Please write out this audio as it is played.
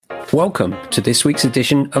Welcome to this week's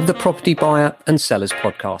edition of the Property Buyer and Sellers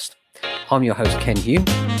Podcast. I'm your host, Ken Hume,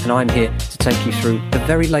 and I'm here to take you through the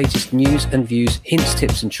very latest news and views, hints,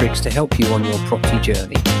 tips and tricks to help you on your property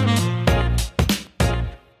journey.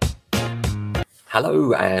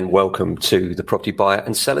 Hello and welcome to the Property Buyer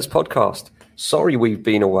and Sellers Podcast. Sorry we've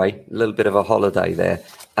been away, a little bit of a holiday there,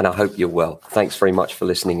 and I hope you're well. Thanks very much for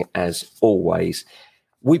listening as always.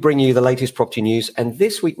 We bring you the latest property news, and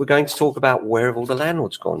this week we're going to talk about where have all the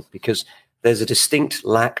landlords gone, because there's a distinct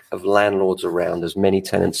lack of landlords around, as many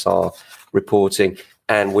tenants are reporting,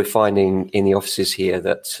 and we're finding in the offices here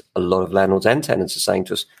that a lot of landlords and tenants are saying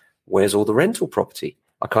to us, where's all the rental property?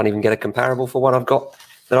 I can't even get a comparable for what I've got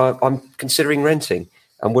that I'm considering renting,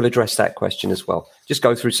 and we'll address that question as well. Just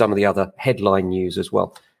go through some of the other headline news as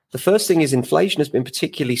well. The first thing is inflation has been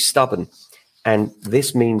particularly stubborn. And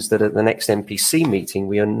this means that at the next MPC meeting,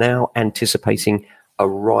 we are now anticipating a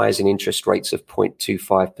rise in interest rates of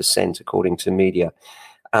 0.25%, according to media.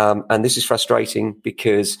 And this is frustrating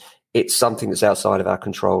because it's something that's outside of our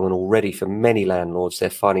control. And already for many landlords,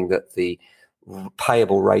 they're finding that the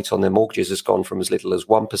payable rate on their mortgages has gone from as little as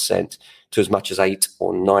 1% to as much as 8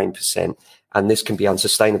 or 9%. And this can be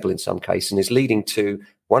unsustainable in some cases and is leading to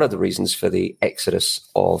one of the reasons for the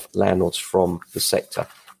exodus of landlords from the sector.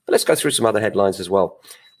 But let's go through some other headlines as well.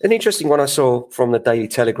 An interesting one I saw from the Daily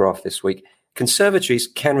Telegraph this week: conservatories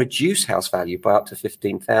can reduce house value by up to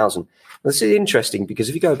 $15,000. This is interesting because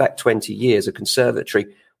if you go back 20 years, a conservatory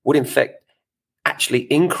would in fact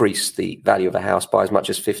actually increase the value of a house by as much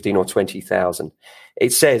as 15 or 20,000.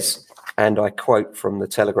 It says, and I quote from the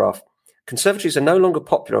Telegraph, conservatories are no longer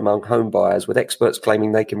popular among home buyers, with experts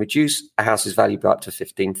claiming they can reduce a house's value by up to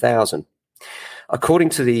 15,000. According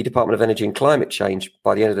to the Department of Energy and Climate Change,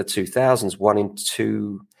 by the end of the 2000s,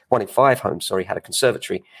 one in five homes had a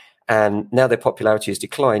conservatory, and now their popularity has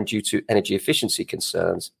declined due to energy efficiency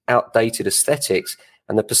concerns, outdated aesthetics,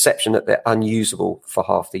 and the perception that they're unusable for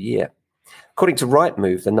half the year. According to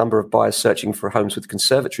Rightmove, the number of buyers searching for homes with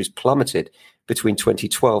conservatories plummeted between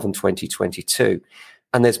 2012 and 2022,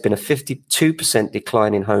 and there's been a 52%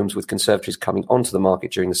 decline in homes with conservatories coming onto the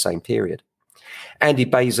market during the same period. Andy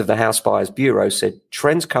Bays of the House Buyers Bureau said,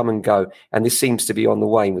 trends come and go, and this seems to be on the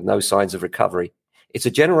wane with no signs of recovery. It's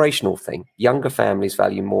a generational thing. Younger families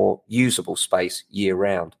value more usable space year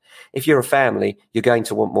round. If you're a family, you're going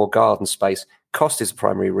to want more garden space. Cost is the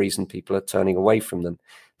primary reason people are turning away from them.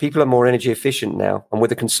 People are more energy efficient now, and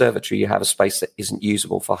with a conservatory, you have a space that isn't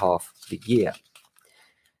usable for half the year.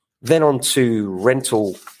 Then on to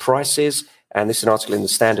rental prices, and this is an article in the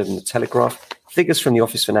Standard and the Telegraph. Figures from the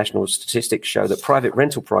Office for National Statistics show that private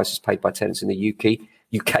rental prices paid by tenants in the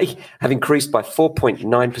UK have increased by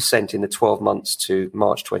 4.9% in the 12 months to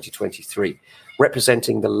March 2023,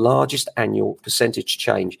 representing the largest annual percentage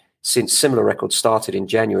change since similar records started in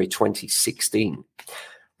January 2016.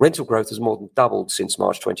 Rental growth has more than doubled since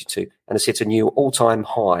March 22 and has hit a new all-time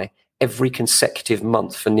high every consecutive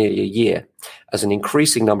month for nearly a year, as an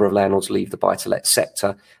increasing number of landlords leave the buy-to-let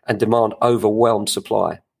sector and demand overwhelmed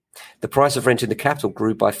supply. The price of rent in the capital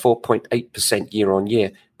grew by 4.8% year on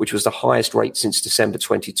year, which was the highest rate since December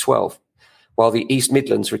 2012, while the East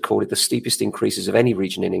Midlands recorded the steepest increases of any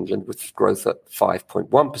region in England, with growth at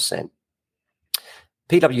 5.1%.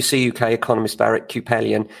 PwC UK economist Barrett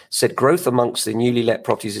Kupelian said growth amongst the newly let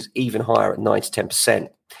properties is even higher at 9 to 10%.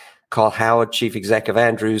 Carl Howard, chief exec of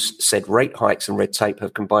Andrews, said rate hikes and red tape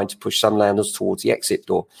have combined to push some landlords towards the exit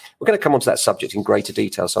door. We're going to come on to that subject in greater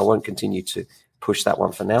detail, so I won't continue to push that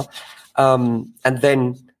one for now. And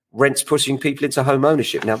then rents pushing people into home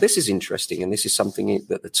ownership. Now, this is interesting, and this is something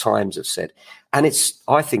that the Times have said. And it's,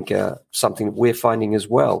 I think, something that we're finding as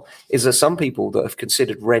well, is that some people that have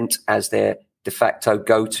considered rent as their de facto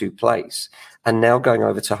go-to place are now going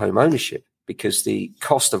over to home ownership because the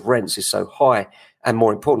cost of rents is so high. And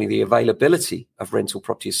more importantly, the availability of rental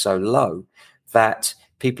property is so low that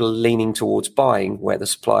people are leaning towards buying where the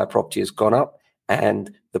supply of property has gone up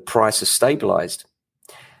and the price has stabilized.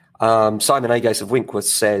 Simon Agase of Winkworth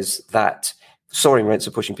says that soaring rents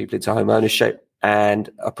are pushing people into home ownership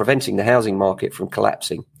and are preventing the housing market from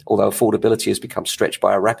collapsing, although affordability has become stretched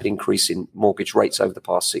by a rapid increase in mortgage rates over the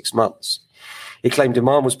past 6 months. He claimed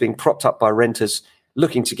demand was being propped up by renters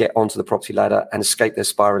looking to get onto the property ladder and escape their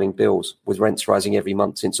spiraling bills, with rents rising every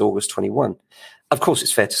month since August 21. Of course,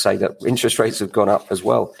 it's fair to say that interest rates have gone up as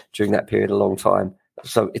well during that period a long time.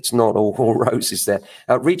 So it's not all roses there.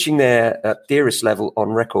 Reaching their dearest level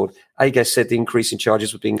on record, Agase said the increase in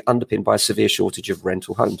charges was being underpinned by a severe shortage of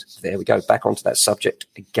rental homes. There we go, back onto that subject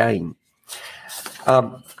again.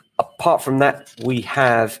 Apart from that, we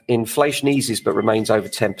have inflation eases but remains over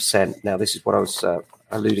 10%. Now, this is what I was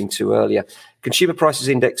alluding to earlier. Consumer Prices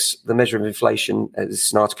Index, the measure of inflation, this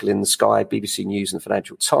is an article in the Sky, BBC News and the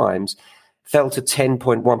Financial Times, fell to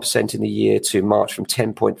 10.1% in the year to March from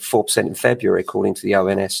 10.4% in February, according to the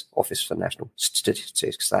ONS, Office for National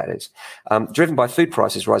Statistics, that is. Driven by food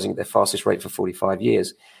prices rising at their fastest rate for 45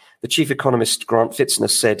 years. The chief economist, Grant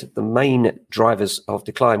Fitzner, said the main drivers of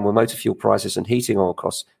decline were motor fuel prices and heating oil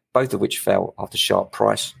costs, both of which fell after sharp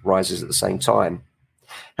price rises at the same time.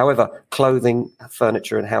 However, clothing,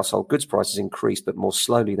 furniture and household goods prices increased, but more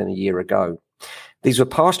slowly than a year ago. These were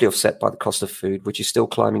partially offset by the cost of food, which is still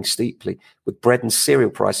climbing steeply, with bread and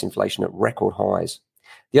cereal price inflation at record highs.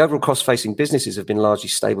 The overall cost facing businesses have been largely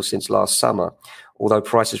stable since last summer, although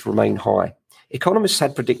prices remain high. Economists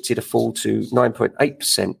had predicted a fall to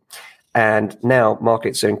 9.8%, and now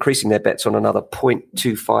markets are increasing their bets on another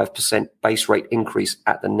 0.25% base rate increase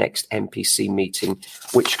at the next MPC meeting,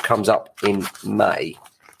 which comes up in May.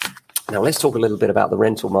 Now, let's talk a little bit about the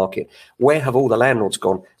rental market. Where have all the landlords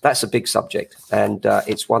gone? That's a big subject, and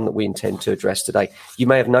it's one that we intend to address today. You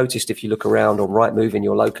may have noticed, if you look around on Rightmove in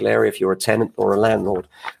your local area, if you're a tenant or a landlord,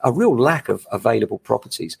 a real lack of available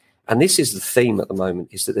properties. And this is the theme at the moment,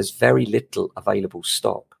 is that there's very little available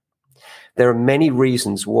stock. There are many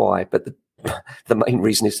reasons why, but the main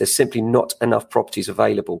reason is there's simply not enough properties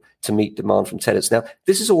available to meet demand from tenants. Now,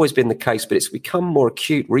 this has always been the case, but it's become more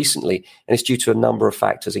acute recently, and it's due to a number of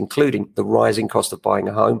factors, including the rising cost of buying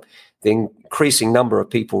a home, the increasing number of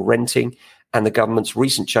people renting, and the government's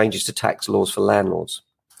recent changes to tax laws for landlords.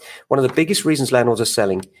 One of the biggest reasons landlords are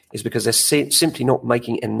selling is because they're simply not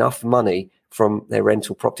making enough money from their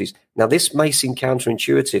rental properties. Now, this may seem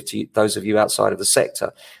counterintuitive to those of you outside of the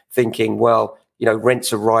sector, thinking, well,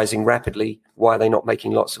 rents are rising rapidly. Why are they not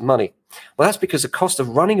making lots of money? Well, that's because the cost of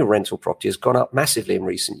running a rental property has gone up massively in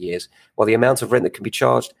recent years, while the amount of rent that can be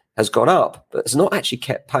charged has gone up, but has not actually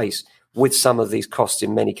kept pace with some of these costs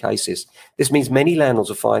in many cases. This means many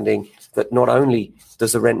landlords are finding that not only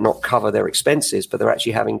does the rent not cover their expenses, but they're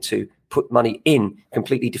actually having to put money in,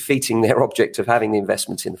 completely defeating their object of having the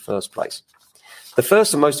investment in the first place. The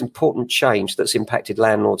first and most important change that's impacted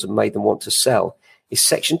landlords and made them want to sell is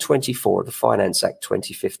Section 24 of the Finance Act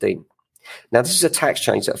 2015. Now, this is a tax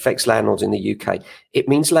change that affects landlords in the UK. It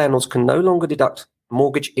means landlords can no longer deduct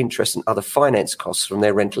mortgage interest and other finance costs from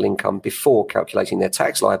their rental income before calculating their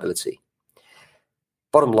tax liability.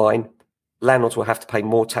 Bottom line, landlords will have to pay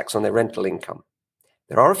more tax on their rental income.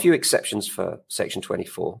 There are a few exceptions for Section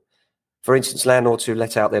 24. For instance, landlords who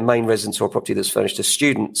let out their main residence or property that's furnished to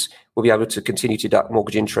students will be able to continue to deduct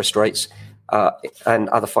mortgage interest rates and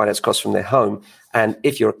other finance costs from their home. And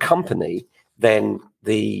if you're a company, then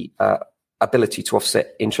the ability to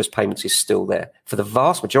offset interest payments is still there. For the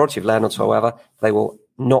vast majority of landlords, however, they will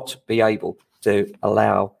not be able to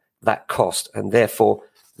allow that cost, and therefore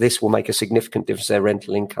this will make a significant difference to their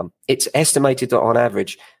rental income. It's estimated that on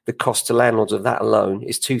average, the cost to landlords of that alone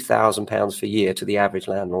is £2,000 per year to the average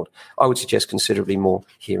landlord. I would suggest considerably more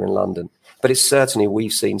here in London. But it's certainly,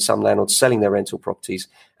 we've seen some landlords selling their rental properties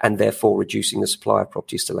and therefore reducing the supply of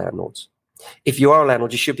properties to landlords. If you are a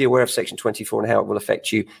landlord, you should be aware of Section 24 and how it will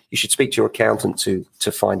affect you. You should speak to your accountant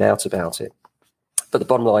to find out about it. But the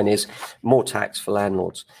bottom line is more tax for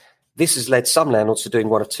landlords. This has led some landlords to doing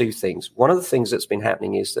one of two things. One of the things that's been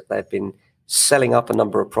happening is that they've been selling up a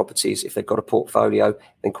number of properties. If they've got a portfolio,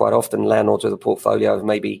 then quite often landlords with a portfolio of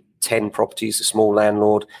maybe 10 properties, a small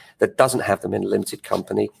landlord that doesn't have them in a limited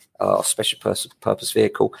company or special purpose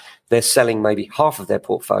vehicle, they're selling maybe half of their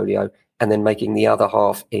portfolio and then making the other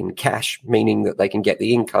half in cash, meaning that they can get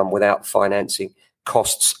the income without financing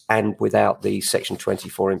costs and without the Section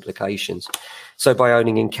 24 implications. So by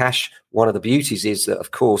owning in cash, one of the beauties is that,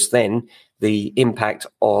 of course, then the impact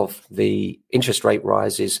of the interest rate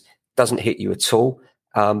rises doesn't hit you at all,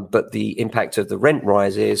 but the impact of the rent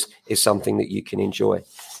rises is something that you can enjoy.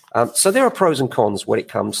 So there are pros and cons when it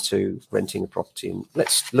comes to renting a property. And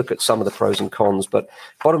let's look at some of the pros and cons. But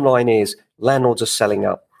bottom line is landlords are selling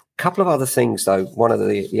up. A couple of other things, though. One of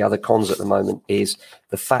the other cons at the moment is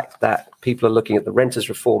the fact that people are looking at the Renters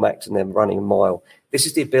Reform Act and they're running a mile. This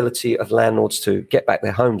is the ability of landlords to get back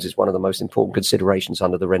their homes is one of the most important considerations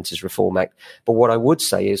under the Renters Reform Act. But what I would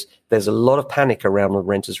say is there's a lot of panic around the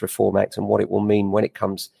Renters Reform Act and what it will mean when it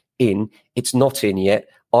comes in. It's not in yet.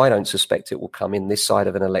 I don't suspect it will come in this side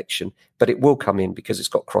of an election, but it will come in because it's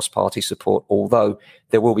got cross-party support, although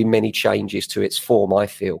there will be many changes to its form, I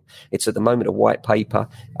feel. It's at the moment a white paper.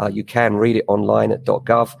 You can read it online at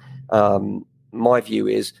 .gov. My view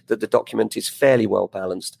is that the document is fairly well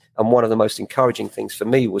balanced. And one of the most encouraging things for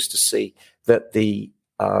me was to see that the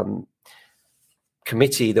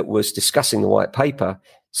committee that was discussing the white paper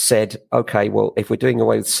said, okay, well, if we're doing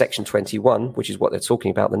away with Section 21, which is what they're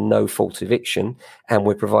talking about, the no-fault eviction, and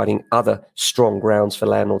we're providing other strong grounds for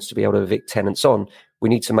landlords to be able to evict tenants on, we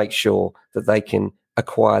need to make sure that they can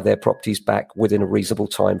acquire their properties back within a reasonable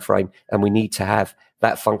time frame, and we need to have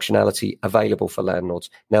that functionality available for landlords.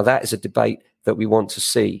 Now, that is a debate that we want to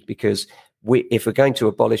see, because if we're going to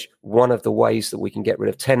abolish one of the ways that we can get rid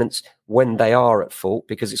of tenants when they are at fault,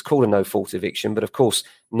 because it's called a no-fault eviction, but of course,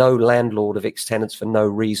 no landlord evicts tenants for no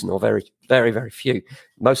reason, or very, very, very few.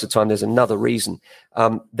 Most of the time, there's another reason.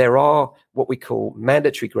 There are what we call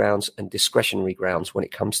mandatory grounds and discretionary grounds when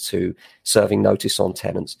it comes to serving notice on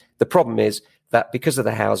tenants. The problem is that because of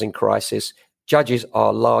the housing crisis, judges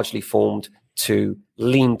are largely formed to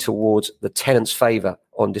lean towards the tenant's favour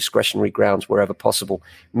on discretionary grounds wherever possible,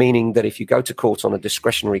 meaning that if you go to court on a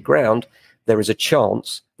discretionary ground, there is a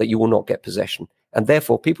chance that you will not get possession. And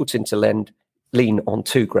therefore, people tend to lean on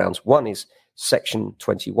two grounds. One is Section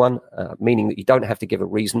 21, meaning that you don't have to give a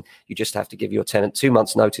reason. You just have to give your tenant 2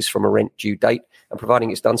 months' notice from a rent due date. And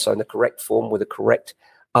providing it's done so in the correct form with the correct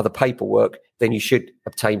other paperwork, then you should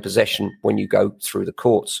obtain possession when you go through the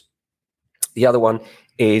courts. The other one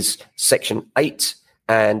is Section 8,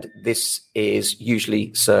 and this is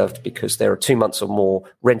usually served because there are 2 months or more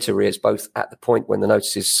rent arrears, both at the point when the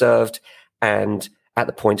notice is served and at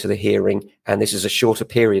the point of the hearing. And this is a shorter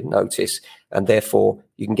period notice, and therefore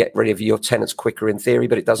you can get rid of your tenants quicker in theory,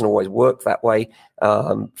 but it doesn't always work that way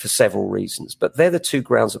for several reasons. But they're the two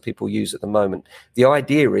grounds that people use at the moment. The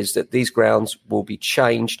idea is that these grounds will be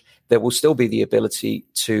changed. There will still be the ability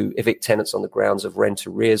to evict tenants on the grounds of rent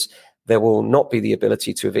arrears. There will not be the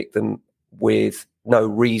ability to evict them with no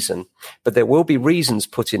reason, but there will be reasons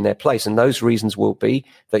put in their place. And those reasons will be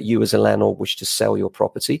that you as a landlord wish to sell your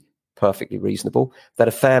property, perfectly reasonable. That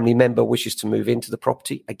a family member wishes to move into the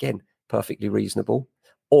property, again, perfectly reasonable.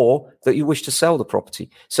 Or that you wish to sell the property.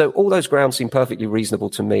 So all those grounds seem perfectly reasonable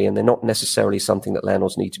to me, and they're not necessarily something that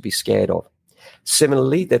landlords need to be scared of.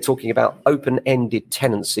 Similarly, they're talking about open-ended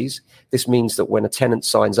tenancies. This means that when a tenant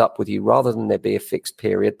signs up with you, rather than there be a fixed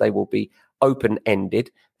period, they will be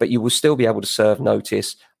open-ended, but you will still be able to serve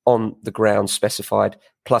notice on the grounds specified,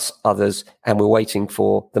 plus others. And we're waiting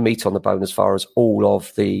for the meat on the bone as far as all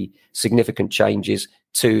of the significant changes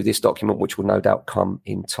to this document, which will no doubt come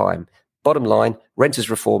in time. Bottom line,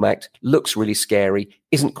 Renters Reform Act looks really scary,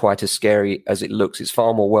 isn't quite as scary as it looks. It's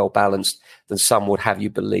far more well-balanced than some would have you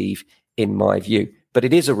believe, in my view. But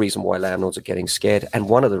it is a reason why landlords are getting scared, and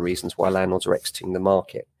one of the reasons why landlords are exiting the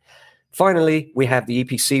market. Finally, we have the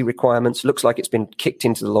EPC requirements. Looks like it's been kicked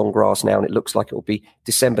into the long grass now, and it looks like it will be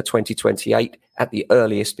December 2028 at the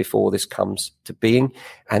earliest before this comes to being.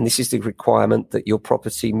 And this is the requirement that your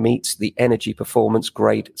property meets the energy performance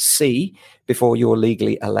grade C before you're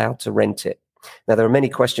legally allowed to rent it. Now, there are many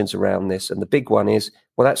questions around this, and the big one is,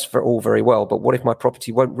 well, that's for all very well, but what if my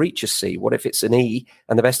property won't reach a C? What if it's an E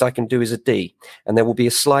and the best I can do is a D? And there will be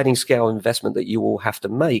a sliding scale investment that you will have to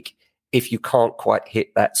make if you can't quite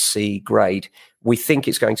hit that C grade. We think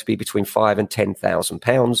it's going to be between £5,000 and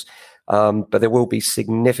 £10,000, but there will be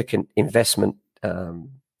significant investment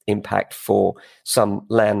impact for some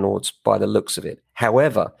landlords by the looks of it.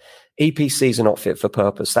 However, EPCs are not fit for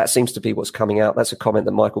purpose. That seems to be what's coming out. That's a comment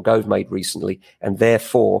that Michael Gove made recently. And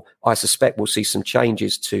therefore, I suspect we'll see some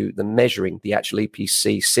changes to the measuring, the actual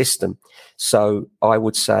EPC system. So I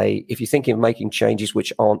would say if you're thinking of making changes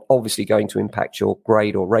which aren't obviously going to impact your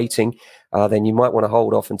grade or rating, then you might want to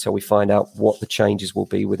hold off until we find out what the changes will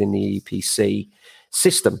be within the EPC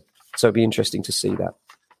system. So it'll be interesting to see that.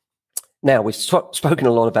 Now, we've spoken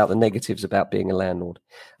a lot about the negatives about being a landlord.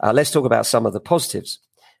 Let's talk about some of the positives.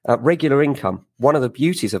 Regular income. One of the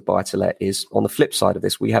beauties of buy-to-let is, on the flip side of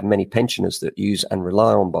this, we have many pensioners that use and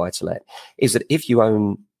rely on buy-to-let, is that if you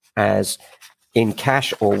own as in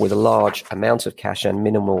cash or with a large amount of cash and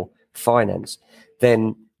minimal finance,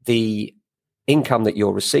 then the income that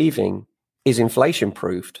you're receiving is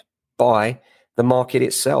inflation-proofed by the market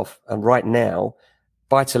itself. And right now,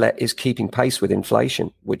 buy-to-let is keeping pace with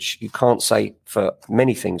inflation, which you can't say for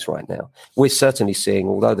many things right now. We're certainly seeing,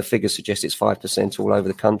 although the figures suggest it's 5% all over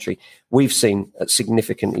the country, we've seen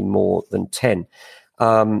significantly more than 10.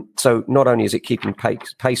 So not only is it keeping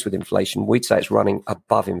pace with inflation, we'd say it's running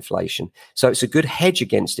above inflation. So it's a good hedge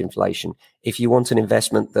against inflation. If you want an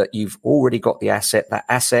investment that you've already got the asset, that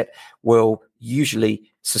asset will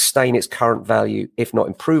usually sustain its current value, if not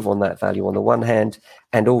improve on that value on the one hand,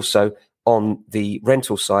 and also on the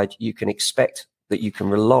rental side, you can expect that you can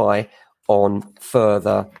rely on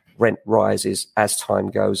further rent rises as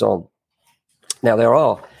time goes on. Now, there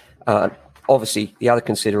are Obviously, the other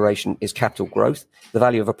consideration is capital growth. The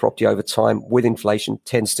value of a property over time with inflation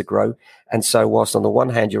tends to grow. And so whilst on the one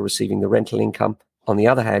hand, you're receiving the rental income, on the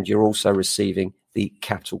other hand, you're also receiving the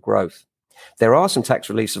capital growth. There are some tax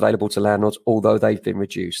reliefs available to landlords, although they've been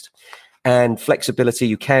reduced. And flexibility,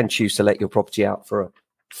 you can choose to let your property out for a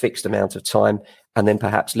fixed amount of time and then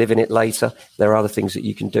perhaps live in it later. There are other things that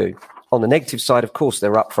you can do. On the negative side, of course,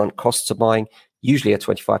 there are upfront costs of buying, usually a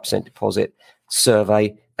 25% deposit,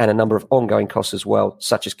 survey, and a number of ongoing costs as well,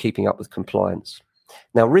 such as keeping up with compliance.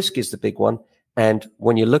 Now, risk is the big one. And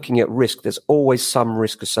when you're looking at risk, there's always some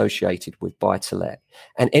risk associated with buy-to-let.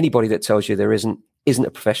 And anybody that tells you there isn't a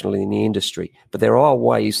professional in the industry. But there are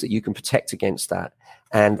ways that you can protect against that.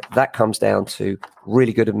 And that comes down to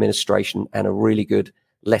really good administration and a really good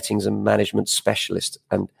lettings and management specialist.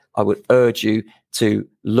 And I would urge you to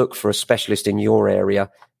look for a specialist in your area,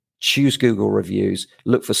 choose Google reviews,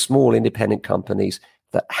 look for small independent companies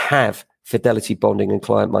that have fidelity bonding and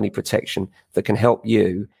client money protection that can help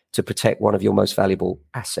you to protect one of your most valuable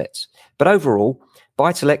assets. But overall,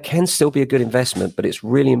 buy-to-let can still be a good investment, but it's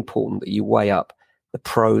really important that you weigh up the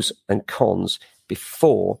pros and cons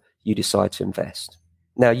before you decide to invest.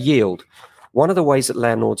 Now, yield. One of the ways that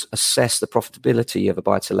landlords assess the profitability of a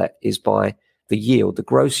buy-to-let is by the yield, the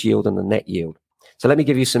gross yield and the net yield. So let me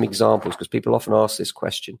give you some examples because people often ask this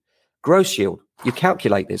question. Gross yield, you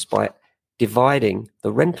calculate this by dividing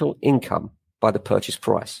the rental income by the purchase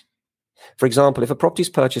price. For example, if a property is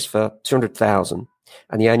purchased for $200,000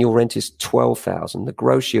 and the annual rent is $12,000, the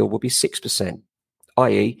gross yield will be 6%,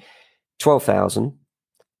 i.e. $12,000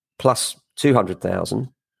 plus $200,000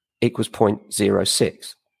 equals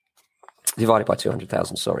 0.06, divided by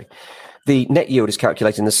 200,000, sorry. The net yield is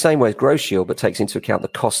calculated in the same way as gross yield, but takes into account the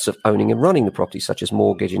costs of owning and running the property, such as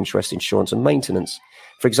mortgage, interest, insurance, and maintenance.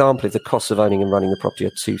 For example, if the costs of owning and running the property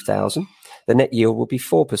are $2,000, the net yield will be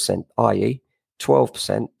 4%, i.e.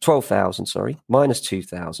 12,000, minus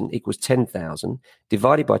 2,000 equals 10,000,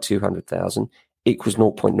 divided by 200,000 equals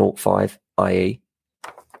 0.05, i.e.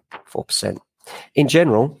 4%. In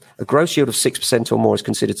general, a gross yield of 6% or more is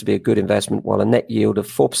considered to be a good investment, while a net yield of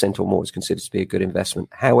 4% or more is considered to be a good investment.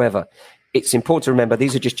 However, it's important to remember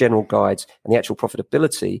these are just general guides, and the actual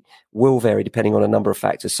profitability will vary depending on a number of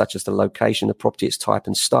factors, such as the location, the property, its type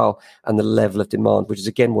and style, and the level of demand, which is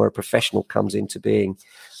again where a professional comes into being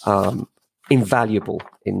invaluable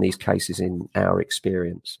in these cases in our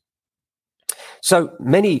experience. So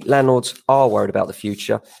many landlords are worried about the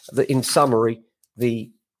future. In summary, the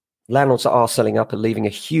landlords that are selling up are leaving a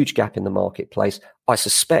huge gap in the marketplace. I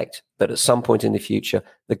suspect that at some point in the future,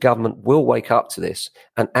 the government will wake up to this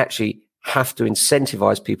and actually have to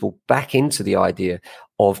incentivize people back into the idea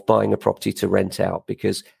of buying a property to rent out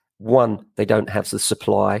because, one, they don't have the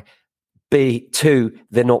supply, two,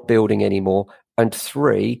 they're not building anymore, and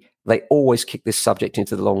three, they always kick this subject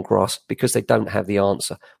into the long grass because they don't have the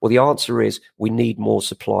answer. Well, the answer is we need more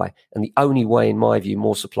supply. And the only way, in my view,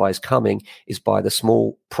 more supply is coming is by the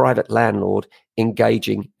small private landlord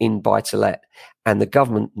engaging in buy-to-let. And the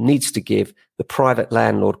government needs to give the private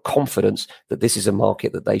landlord confidence that this is a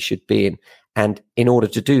market that they should be in. And in order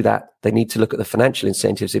to do that, they need to look at the financial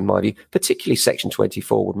incentives, in my view. Particularly Section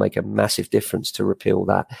 24 would make a massive difference to repeal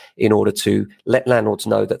that in order to let landlords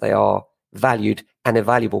know that they are valued and a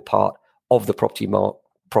valuable part of the property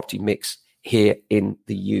mix here in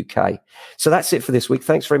the UK. So that's it for this week.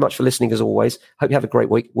 Thanks very much for listening as always. Hope you have a great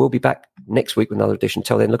week. We'll be back next week with another edition.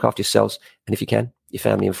 Till then, look after yourselves and if you can, your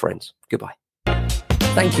family and friends. Goodbye.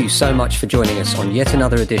 Thank you so much for joining us on yet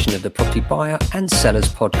another edition of the Property Buyer and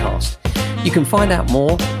Sellers Podcast. You can find out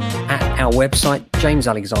more at our website,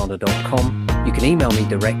 jamesalexander.com. You can email me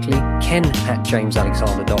directly,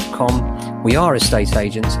 ken@jamesalexander.com. We are estate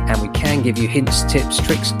agents and we can give you hints, tips,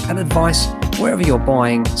 tricks and advice wherever you're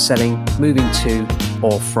buying, selling, moving to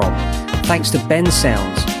or from. Thanks to Ben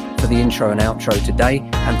Sounds for the intro and outro today,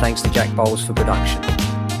 and thanks to Jack Bowles for production.